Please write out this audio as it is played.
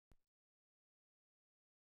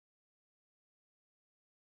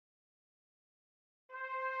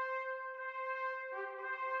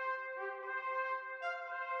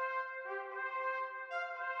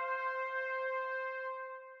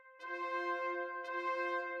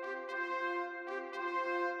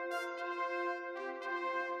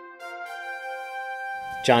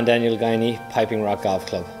John Daniel Guiney, Piping Rock Golf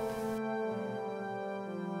Club.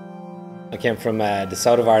 I came from the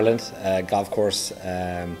south of Ireland, a golf course,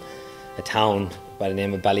 a town by the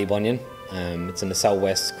name of Ballybunion. It's in the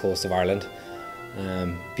southwest coast of Ireland.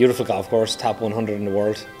 Beautiful golf course, top 100 in the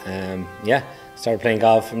world. Yeah, started playing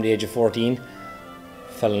golf from the age of 14.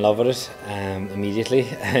 Fell in love with it immediately,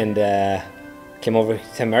 and came over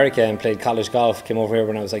to America and played college golf. Came over here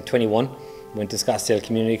when I was like 21. Went to Scottsdale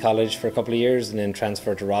Community College for a couple of years and then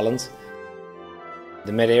transferred to Rollins.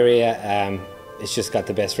 The Met area, it's just got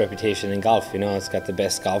the best reputation in golf. You know, it's got the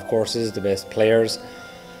best golf courses, the best players,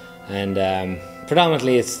 and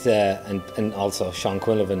predominantly it's and also Sean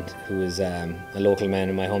Quinlivan, who is a local man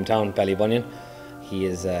in my hometown, Ballybunion. He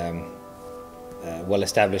is a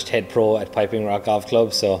well-established head pro at Piping Rock Golf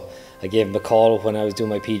Club, so I gave him a call when I was doing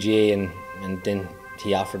my PGA, and then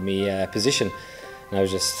he offered me a position. And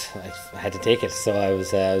I had to take it, so I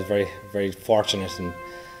was very, very fortunate, and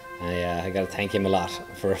I got to thank him a lot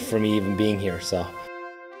for me even being here. So,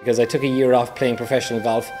 because I took a year off playing professional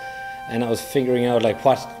golf, and I was figuring out like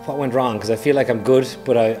what went wrong, because I feel like I'm good,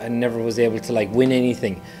 but I never was able to like win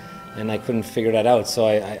anything, and I couldn't figure that out. So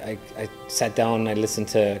I sat down and I listened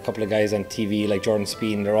to a couple of guys on TV like Jordan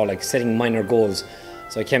Speed, and they're all like setting minor goals.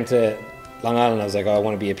 So I came to Long Island. I was like, oh, I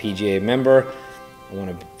want to be a PGA member. I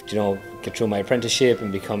want to, you know, get through my apprenticeship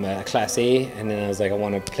and become a Class A, and then I was like, I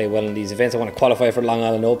want to play well in these events. I want to qualify for Long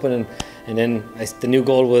Island Open, and then the new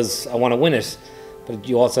goal was I want to win it. But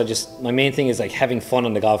you also my main thing is like having fun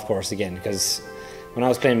on the golf course again, because when I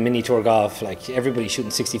was playing mini tour golf, like everybody's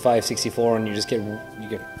shooting 65, 64, and you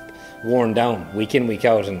get worn down week in, week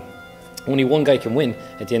out, and only one guy can win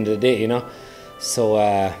at the end of the day, you know. So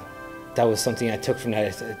that was something I took from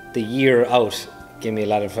that. The year out gave me a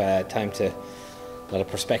lot of a lot of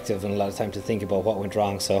perspective and a lot of time to think about what went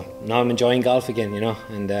wrong. So now I'm enjoying golf again, you know,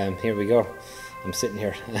 and here we go. I'm sitting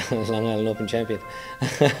here, Long Island Open champion.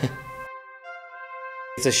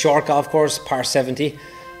 It's a short golf course, par 70,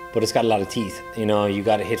 but it's got a lot of teeth. You know, you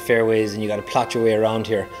got to hit fairways and you got to plot your way around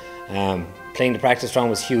here. Playing the practice round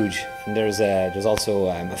was huge, and there's also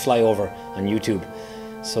a flyover on YouTube.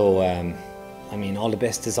 So I mean, all the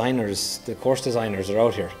best designers, the course designers, are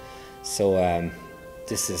out here. So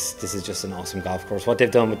this is just an awesome golf course. What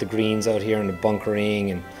they've done with the greens out here and the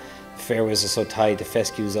bunkering, and the fairways are so tight, the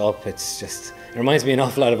fescues up, it reminds me an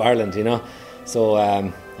awful lot of Ireland, you know. So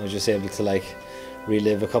I was just able to like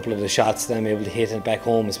relive a couple of the shots that I'm able to hit it back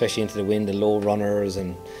home, especially into the wind, the low runners,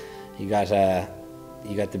 and you got the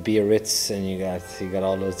Biarritz, and you got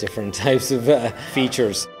all those different types of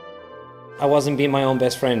features. I wasn't being my own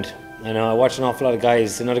best friend. I know I watch an awful lot of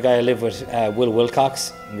guys. Another guy I live with, Will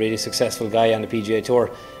Wilcox, a really successful guy on the PGA Tour,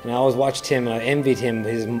 and I always watched him and I envied him,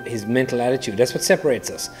 his mental attitude. That's what separates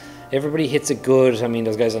us. Everybody hits it good. I mean,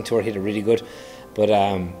 those guys on tour hit it really good, but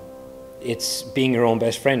it's being your own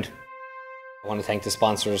best friend. I want to thank the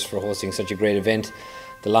sponsors for hosting such a great event,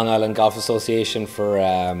 the Long Island Golf Association for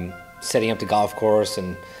setting up the golf course,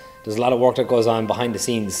 and there's a lot of work that goes on behind the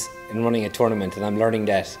scenes in running a tournament, and I'm learning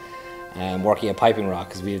that working at Piping Rock,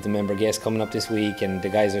 because we have the member guests coming up this week, and the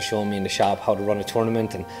guys are showing me in the shop how to run a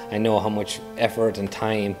tournament, and I know how much effort and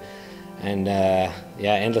time and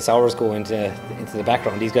yeah, endless hours go into the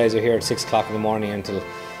background. These guys are here at 6 o'clock in the morning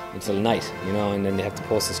until night, you know, and then they have to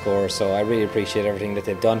post the score. So I really appreciate everything that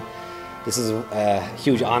they've done. This is a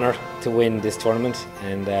huge honour to win this tournament,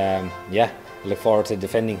 and yeah, I look forward to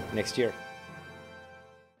defending next year.